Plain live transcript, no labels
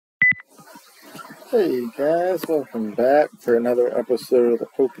Hey guys, welcome back for another episode of the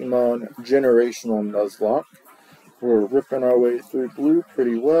Pokemon Generational Nuzlocke. We're ripping our way through Blue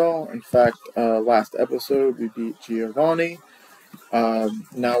pretty well. In fact, last episode we beat Giovanni.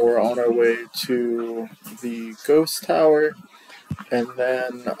 Now we're on our way to the Ghost Tower, and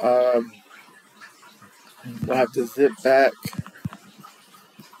then we'll have to zip back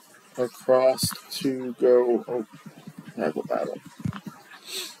across to go battle.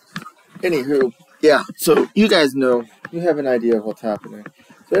 Anywho, yeah, so you guys know, you have an idea of what's happening.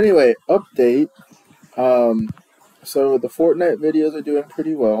 So anyway, update. So the Fortnite videos are doing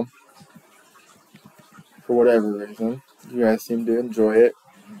pretty well. For whatever reason. You guys seem to enjoy it.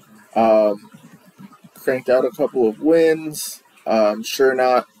 Cranked out a couple of wins. I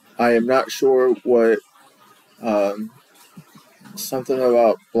am not sure what, something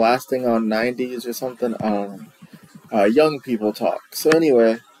about blasting on 90s or something. Young people talk. So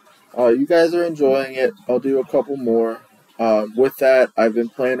anyway, you guys are enjoying it. I'll do a couple more. With that, I've been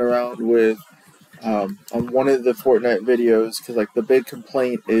playing around with, on one of the Fortnite videos, because like the big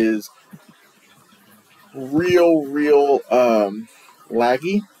complaint is real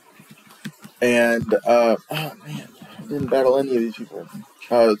laggy. And, oh man, I didn't battle any of these people.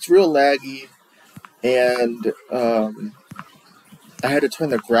 It's real laggy, and I had to turn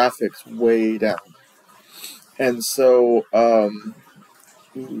the graphics way down. And so,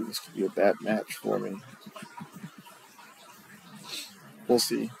 this could be a bad match for me. We'll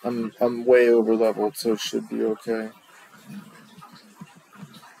see. I'm way over leveled, so it should be okay.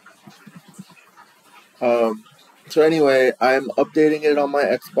 So anyway, I'm updating it on my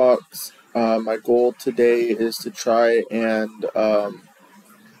Xbox. My goal today is to try and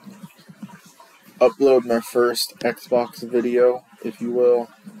upload my first Xbox video, if you will.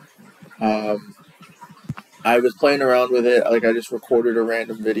 I was playing around with it, like I just recorded a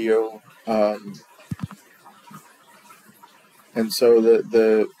random video, and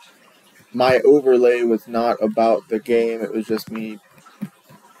so my overlay was not about the game. It was just me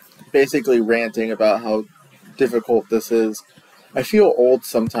basically ranting about how difficult this is. I feel old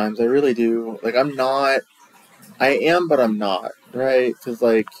sometimes, I really do. Like I am, but I'm not, right? Because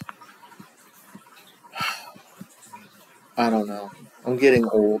like, I don't know, I'm getting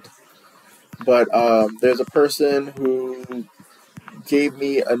old. But there's a person who gave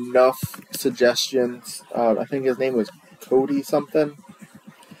me enough suggestions. I think his name was Cody something.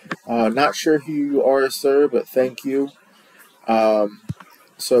 Not sure who you are, sir, but thank you.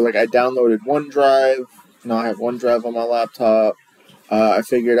 So like I downloaded OneDrive. Now I have OneDrive on my laptop. I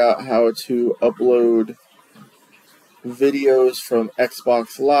figured out how to upload videos from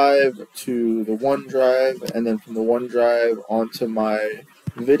Xbox Live to the OneDrive, and then from the OneDrive onto my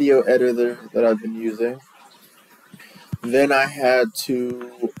video editor that I've been using. Then I had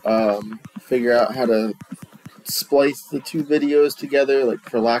to figure out how to splice the two videos together, like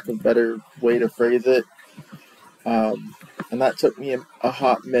for lack of a better way to phrase it. And that took me a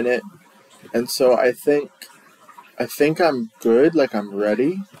hot minute. And so I think I'm good, like I'm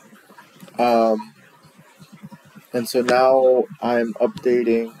ready. And so now I'm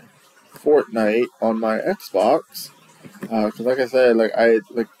updating Fortnite on my Xbox. Because like I said,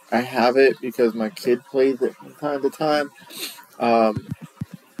 I have it because my kid plays it from time to time.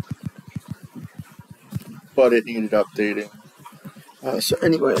 But it needed updating. So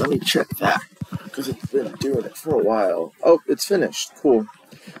anyway, let me check that, because it's been doing it for a while. Oh, it's finished. Cool.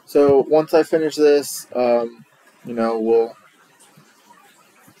 So once I finish this, we'll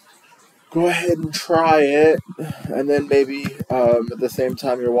go ahead and try it, and then maybe at the same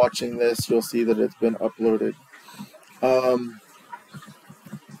time you're watching this, you'll see that it's been uploaded.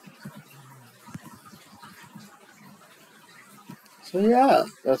 So yeah,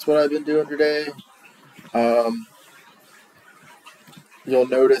 that's what I've been doing today. You'll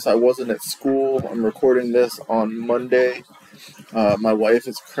notice I wasn't at school. I'm recording this on Monday. My wife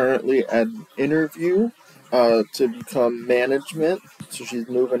is currently at an interview to become management, so she's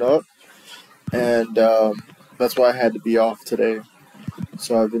moving up, and that's why I had to be off today.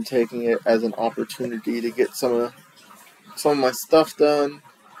 So I've been taking it as an opportunity to get some of my stuff done.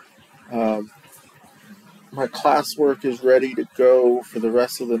 My classwork is ready to go for the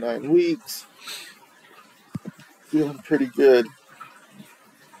rest of the 9 weeks. Feeling pretty good.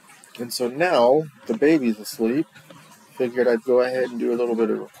 And so now the baby's asleep. Figured I'd go ahead and do a little bit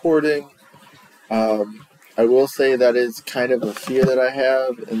of recording. I will say that is kind of a fear that I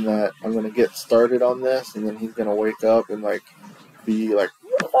have, in that I'm going to get started on this, and then he's going to wake up and be like,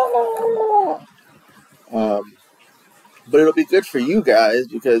 but it'll be good for you guys,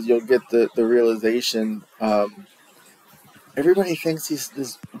 because you'll get the realization everybody thinks he's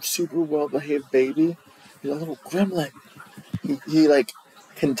this super well-behaved baby. He's a little gremlin. He like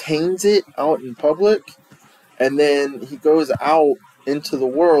contains it out in public, and then he goes out into the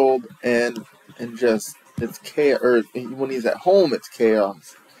world and just it's chaos. Or when he's at home, it's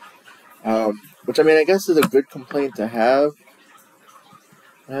chaos. Which I mean, I guess is a good complaint to have,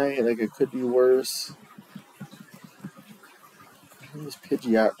 right? Like it could be worse. Who's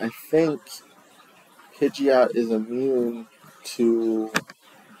Pidgeot? I think Pidgeot is immune to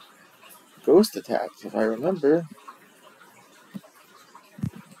ghost attacks, if I remember.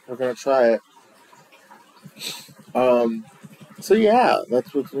 We're gonna try it. So yeah,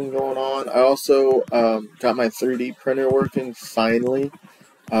 that's what's been going on. I also got my 3D printer working finally.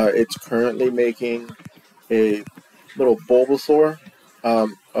 It's currently making a little Bulbasaur.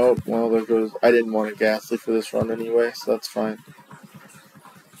 Oh, well, there goes. I didn't want a Ghastly for this run anyway, so that's fine.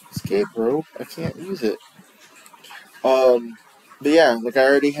 Escape rope? I can't use it. But yeah, like I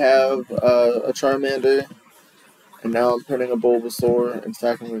already have a Charmander, and now I'm printing a Bulbasaur. In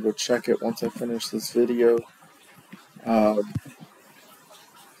fact, I'm going to go check it once I finish this video. But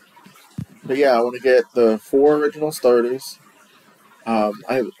yeah, I want to get the 4 original starters. I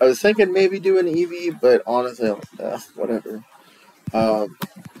was thinking maybe do an Eevee, but honestly, whatever.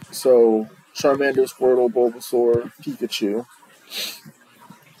 So, Charmander, Squirtle, Bulbasaur, Pikachu.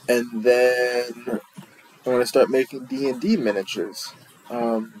 And then I'm going to start making D&D miniatures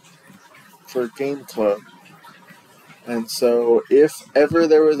for Game Club. And so, if ever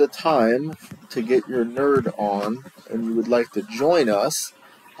there was a time to get your nerd on and you would like to join us,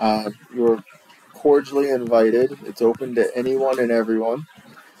 you're cordially invited. It's open to anyone and everyone.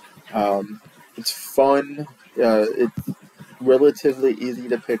 It's fun. It's relatively easy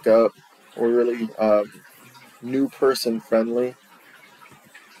to pick up. We're really new person friendly.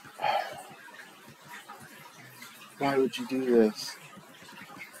 Why would you do this?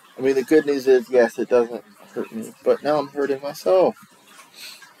 I mean, the good news is, yes, it doesn't hurt me, but now I'm hurting myself.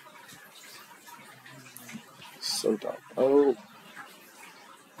 So dumb. Oh.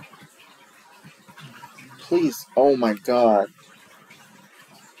 Please. Oh my god.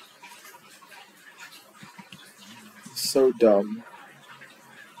 So dumb.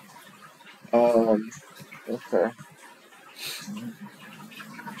 Okay.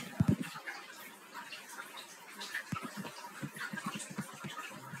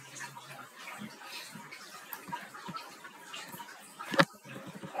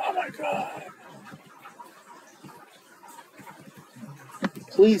 Oh my god.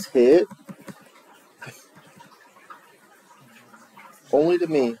 Please hit. Only to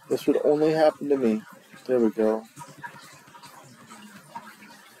me. This would only happen to me. There we go.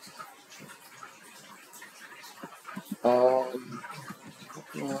 Um,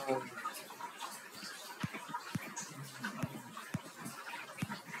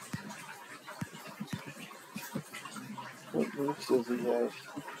 what moves does he have?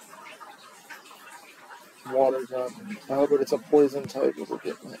 Water gun. Oh, but it's a poison type. Is it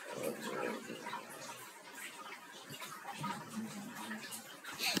getting it?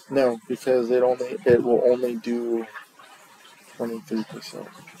 No, because it will only do 23%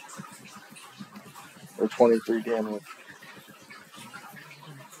 or 23 damage.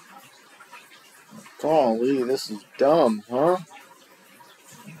 Golly, this is dumb, huh?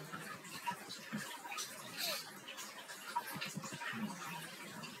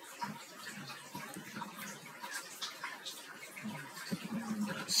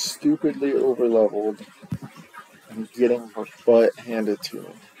 Stupidly overleveled and getting her butt handed to me.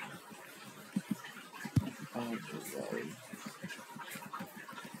 Oh, God.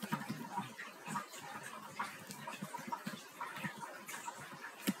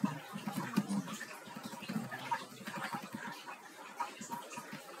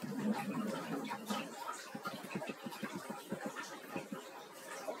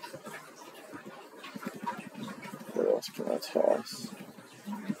 What else can I toss?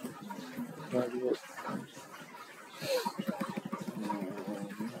 Can I do it?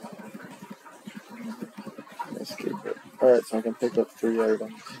 Escape it. Alright, so I can pick up 3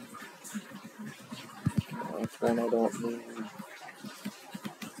 items. That's one I don't need.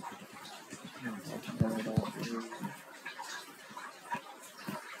 That's one I don't need.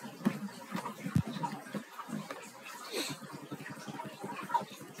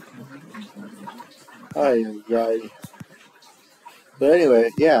 Ay. But anyway,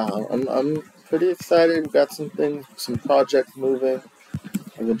 yeah, I'm pretty excited. We've got some projects moving.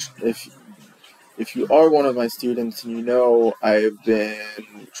 If you are one of my students and you know I've been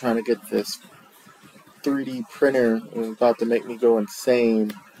trying to get this 3D printer, it's about to make me go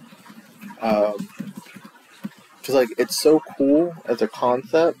insane. because like it's so cool as a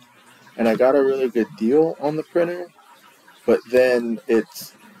concept, and I got a really good deal on the printer. But then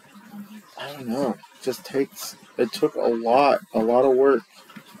it's, I don't know, it took a lot of work.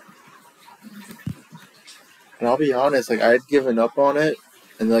 And I'll be honest, like I had given up on it,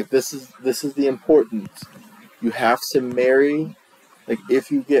 and like this is the importance. You have to marry, like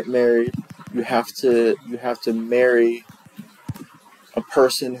if you get married, you have to marry a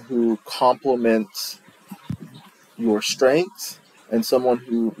person who complements your strengths and someone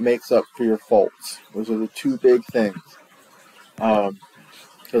who makes up for your faults. Those are the two big things. Because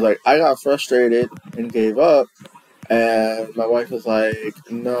like I got frustrated and gave up, and my wife was like,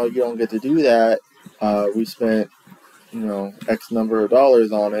 "No, you don't get to do that. We spent, X number of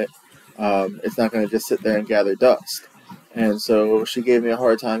dollars on it. It's not going to just sit there and gather dust." And so she gave me a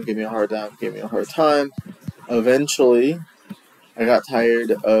hard time, Eventually, I got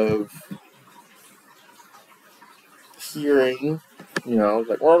tired of hearing,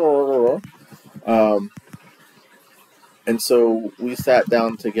 like, "Wah, wah, wah, wah." And so we sat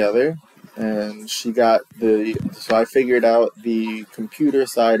down together, and so I figured out the computer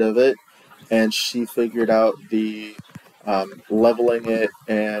side of it, and she figured out the leveling it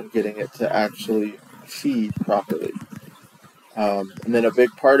and getting it to actually feed properly. And then a big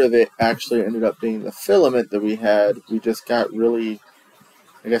part of it actually ended up being the filament that we had. We just got really,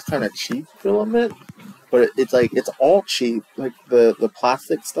 I guess, kind of cheap filament, but it's all cheap. Like the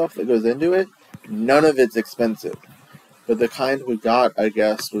plastic stuff that goes into it, none of it's expensive. But the kind we got, I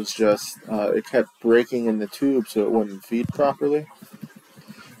guess, was just, it kept breaking in the tube so it wouldn't feed properly.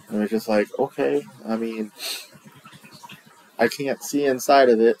 And it was just like, okay, I mean, I can't see inside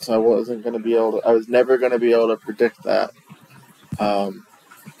of it, so I was never going to be able to predict that.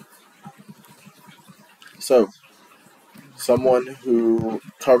 So, someone who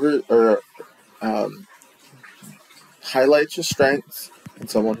covers or um, highlights your strengths and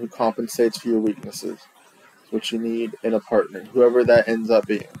someone who compensates for your weaknesses is what you need in a partner, whoever that ends up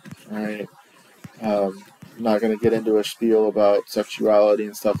being, alright? I'm not going to get into a spiel about sexuality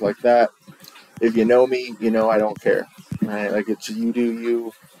and stuff like that. If you know me, you know I don't care, right? Like, it's you do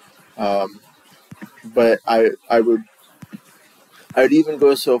you. But I'd even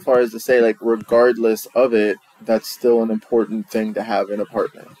go so far as to say, like, regardless of it, that's still an important thing to have in a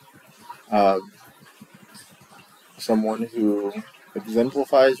partner. Someone who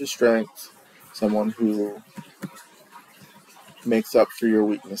exemplifies your strengths, someone who makes up for your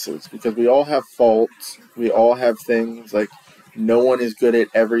weaknesses. Because we all have faults, we all have things, like, no one is good at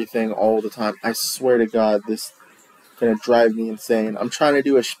everything all the time. I swear to God, this is going to drive me insane. I'm trying to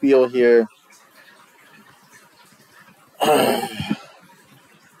do a spiel here.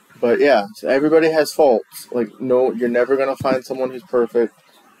 But yeah, so everybody has faults. Like, no, you're never going to find someone who's perfect.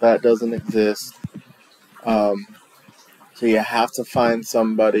 That doesn't exist. So you have to find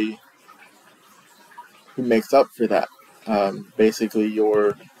somebody who makes up for that. Basically,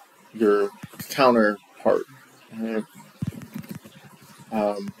 your counterpart. Right?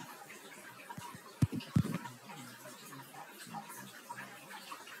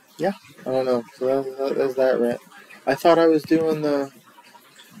 Yeah, I don't know. So that's that rant. I thought I was doing the.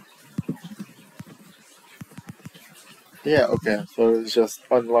 Yeah, okay. So it was just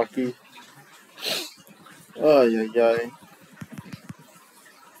unlucky. Oh, yeah, yeah.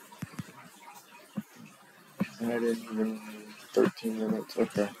 I didn't even. 13 minutes.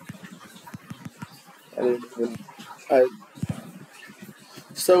 Okay. I didn't even. I.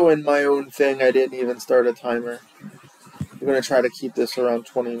 So in my own thing, I didn't even start a timer. I'm gonna try to keep this around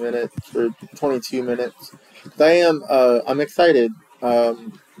 20 minutes or 22 minutes. I'm excited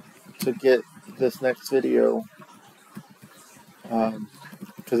to get this next video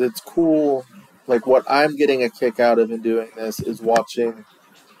because it's cool. Like, what I'm getting a kick out of in doing this is watching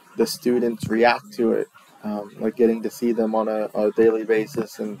the students react to it, like getting to see them on a daily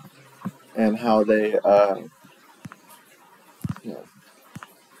basis and how they you know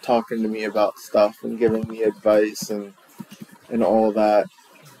talking to me about stuff and giving me advice and all that.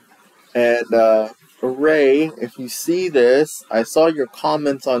 And Ray, if you see this, I saw your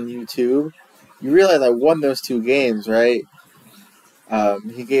comments on YouTube. You realize I won those 2 games, right?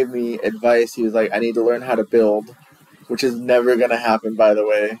 He gave me advice. He was like, I need to learn how to build, which is never going to happen, by the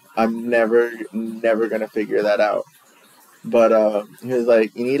way. I'm never going to figure that out. But he was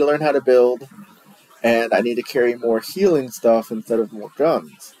like, you need to learn how to build, and I need to carry more healing stuff instead of more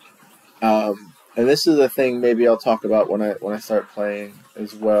guns. And this is a thing maybe I'll talk about when I start playing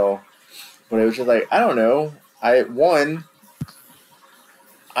as well. But it was just like, I don't know. I'm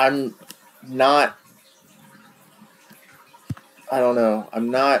not. I don't know.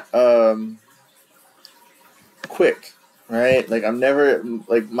 I'm not quick, right? Like I'm never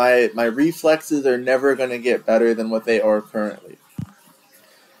like my reflexes are never gonna get better than what they are currently.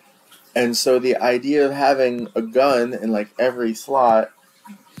 And so the idea of having a gun in like every slot,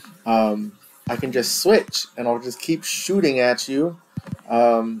 I can just switch and I'll just keep shooting at you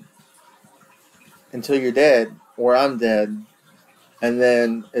until you're dead or I'm dead, and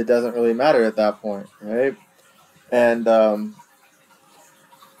then it doesn't really matter at that point, right? And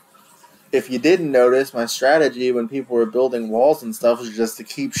if you didn't notice, my strategy when people were building walls and stuff was just to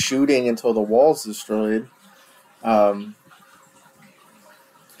keep shooting until the wall's destroyed. Because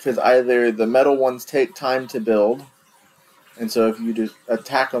either the metal ones take time to build, and so if you just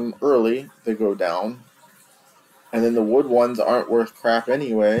attack them early, they go down. And then the wood ones aren't worth crap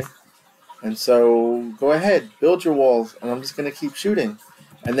anyway. And so go ahead, build your walls, and I'm just going to keep shooting.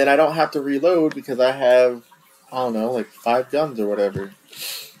 And then I don't have to reload because I have, I don't know, like 5 guns or whatever.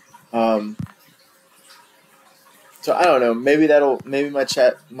 So I don't know. Maybe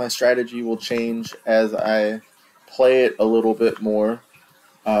my strategy will change as I play it a little bit more.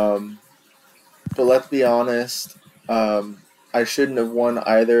 But let's be honest, I shouldn't have won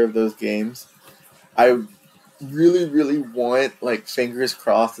either of those games. I really, really want, like, fingers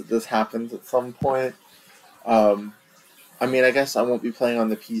crossed that this happens at some point. I mean, I guess I won't be playing on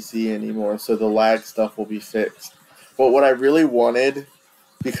the PC anymore, so the lag stuff will be fixed. But what I really wanted,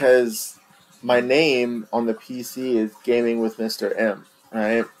 because my name on the PC is GamingwMr.M,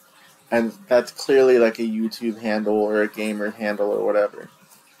 right? And that's clearly like a YouTube handle or a gamer handle or whatever.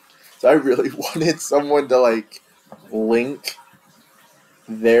 So I really wanted someone to like link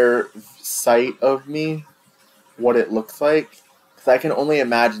their sight of me, what it looks like. Because I can only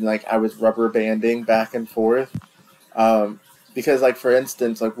imagine like I was rubber banding back and forth. Because like for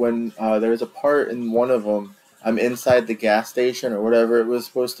instance, like when there was a part in one of them, I'm inside the gas station or whatever it was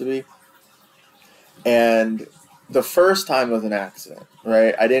supposed to be. And the first time was an accident,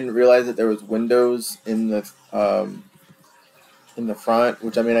 right? I didn't realize that there was windows in the front,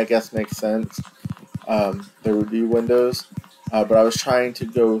 which I mean I guess makes sense. There would be windows, but I was trying to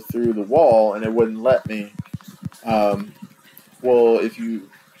go through the wall and it wouldn't let me. Well, if you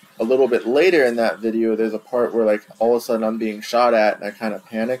a little bit later in that video, there's a part where like all of a sudden I'm being shot at and I kind of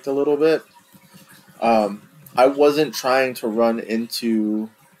panicked a little bit. I wasn't trying to run into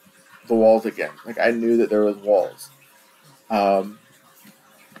the walls again. Like I knew that there was walls. And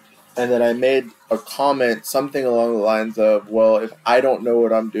then I made a comment, something along the lines of, well, if I don't know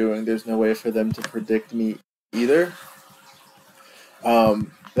what I'm doing, there's no way for them to predict me either.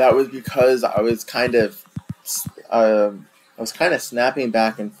 That was because I was kind of snapping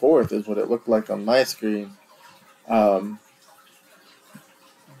back and forth is what it looked like on my screen.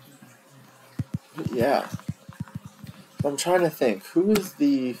 Yeah. I'm trying to think. Who is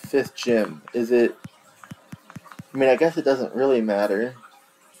the 5th gym? Is it... I mean, I guess it doesn't really matter.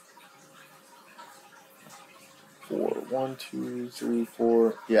 4. 1, 2, 3,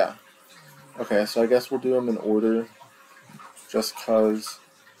 4. Yeah. Okay, so I guess we'll do them in order. Just because.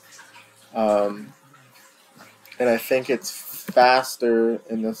 And I think it's faster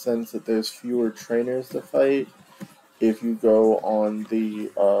in the sense that there's fewer trainers to fight if you go on the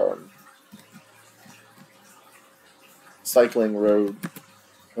cycling road.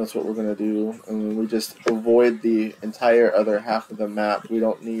 That's what we're going to do. And we just avoid the entire other half of the map. We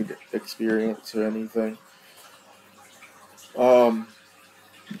don't need experience or anything.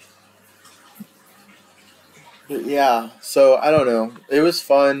 Yeah, so I don't know. It was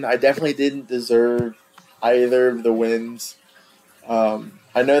fun. I definitely didn't deserve either of the wins.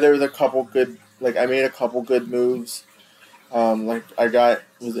 I know there was a couple good, like I made a couple good moves. Like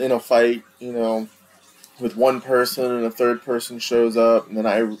was in a fight, with one person and a third person shows up, and then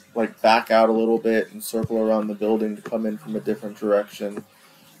I like back out a little bit and circle around the building to come in from a different direction.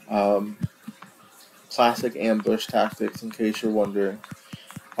 Classic ambush tactics, in case you're wondering.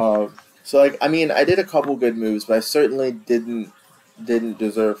 So like I mean, I did a couple good moves, but I certainly didn't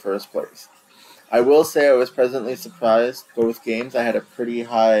deserve first place. I will say I was pleasantly surprised. Both games I had a pretty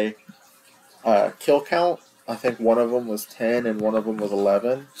high kill count. I think one of them was 10 and one of them was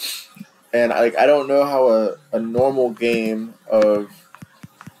 11. And I don't know how a normal game of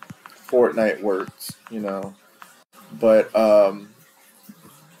Fortnite works, but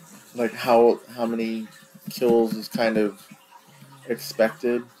like how many kills is kind of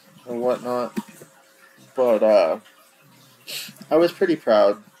expected or whatnot. But I was pretty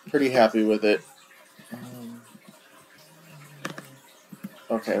proud, pretty happy with it.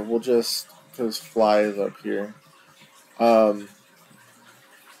 Okay, we'll just because Fly is up here.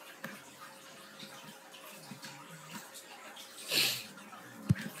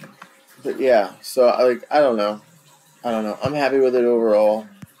 But But yeah, so I don't know. I'm happy with it overall,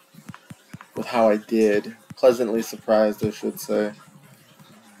 with how I did. Pleasantly surprised, I should say.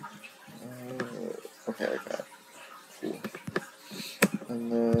 Okay, I got it. Cool.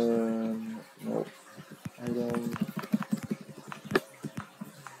 And then nope. Item.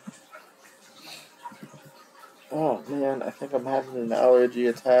 Oh man, I think I'm having an allergy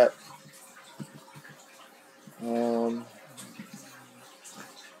attack.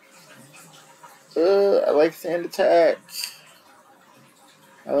 I like Sand Attack.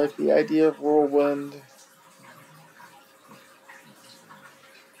 I like the idea of Whirlwind.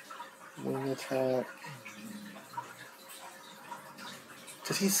 Wing Attack.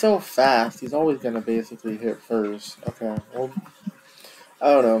 Because he's so fast, he's always going to basically hit first. Okay, well,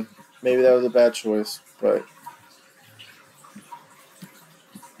 I don't know. Maybe that was a bad choice, but...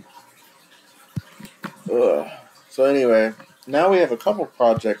 Ugh. So anyway, now we have a couple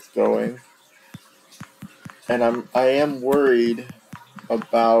projects going, and I am worried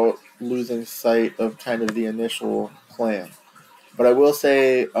about losing sight of kind of the initial plan. But I will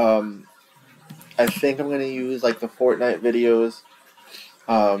say, I think I'm going to use like the Fortnite videos,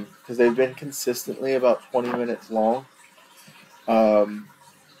 because they've been consistently about 20 minutes long.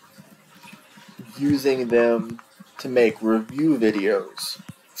 Using them to make review videos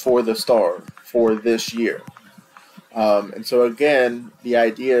for the Star for this year. And so again, the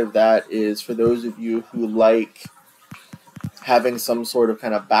idea of that is for those of you who like having some sort of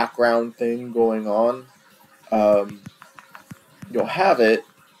kind of background thing going on, you'll have it,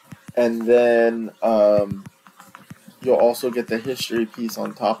 and then you'll also get the history piece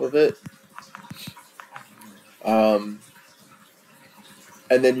on top of it. And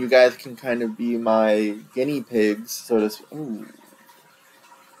then you guys can kind of be my guinea pigs, so to speak.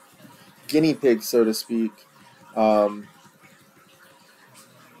 Guinea pigs, so to speak,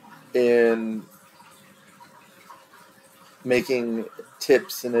 in making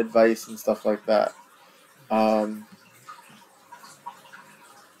tips and advice and stuff like that. Go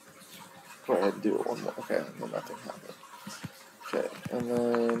ahead and do it one more. Okay, no, nothing happened. Okay, and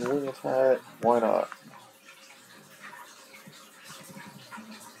then wing attack. Why not?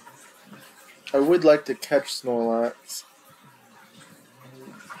 I would like to catch Snorlax.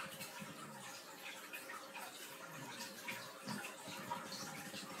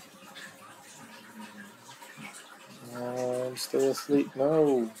 I'm still asleep.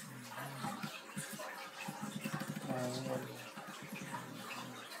 No.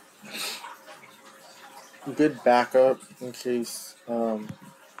 Good backup in case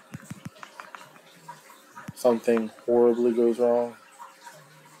something horribly goes wrong.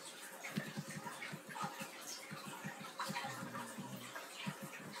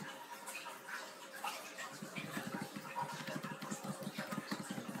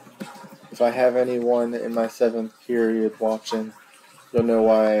 If I have anyone in my 7th period watching, you'll know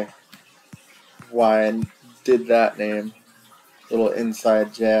why I did that name. Little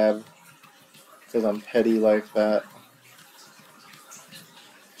inside jab. Because I'm petty like that.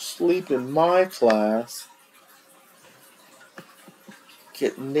 Sleep in my class.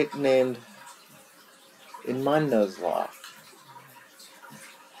 Get nicknamed in my Nuzlocke.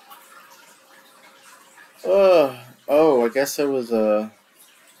 Oh, I guess there was a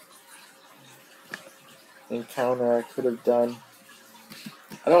encounter I could have done.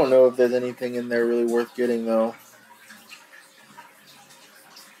 I don't know if there's anything in there really worth getting, though.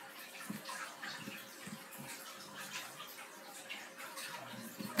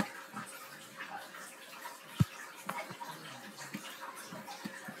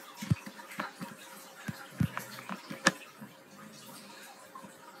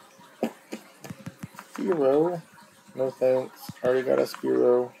 Spearow? No thanks. Already got a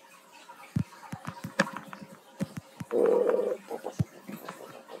Spearow.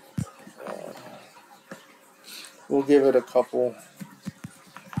 We'll give it a couple.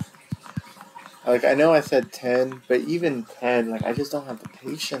 Like, I know I said 10, but even 10, like, I just don't have the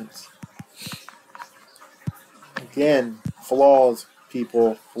patience. Again, flaws,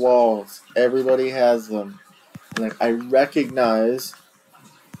 people. Flaws. Everybody has them. Like, I recognize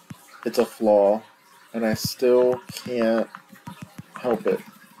it's a flaw, and I still can't help it.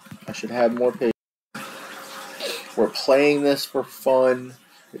 I should have more patience. We're playing this for fun.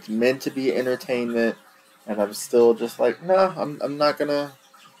 It's meant to be entertainment, and I'm still just like, nah, I'm not gonna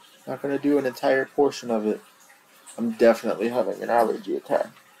do an entire portion of it. I'm definitely having an allergy attack.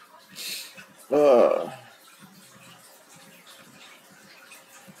 My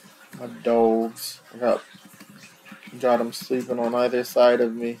dogs. I got them sleeping on either side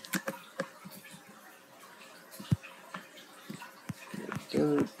of me.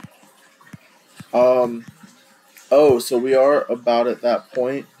 Good. Oh, so we are about at that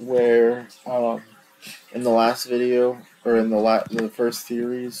point where in the last video, or in the first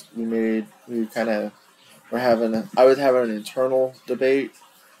series we kind of were I was having an internal debate.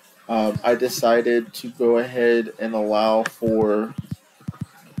 I decided to go ahead and allow for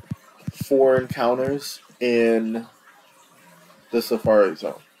 4 encounters in the Safari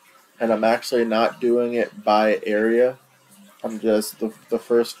Zone, and I'm actually not doing it by area. I'm just the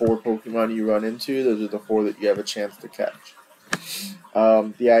first 4 Pokemon you run into. Those are the 4 that you have a chance to catch.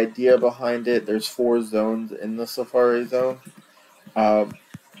 The idea behind it, there's 4 zones in the Safari Zone, um,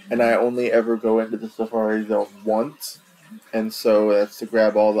 and I only ever go into the Safari Zone once, and so that's to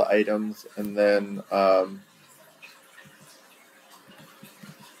grab all the items and then to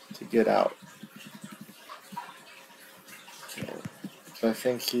get out. So I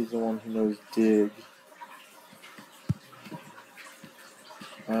think he's the one who knows Dig.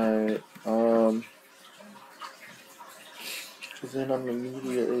 Alright, because then I'm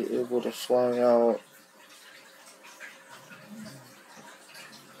immediately able to fly out.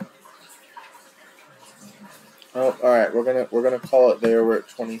 Oh, alright, we're gonna call it there. We're at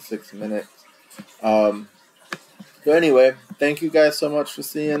 26 minutes. So anyway, thank you guys so much for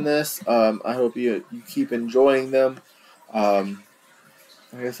seeing this. I hope you keep enjoying them.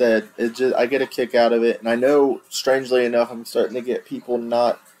 Like I said, I get a kick out of it, and I know, strangely enough, I'm starting to get people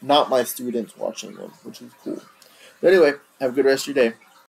not my students watching them, which is cool. But anyway, have a good rest of your day.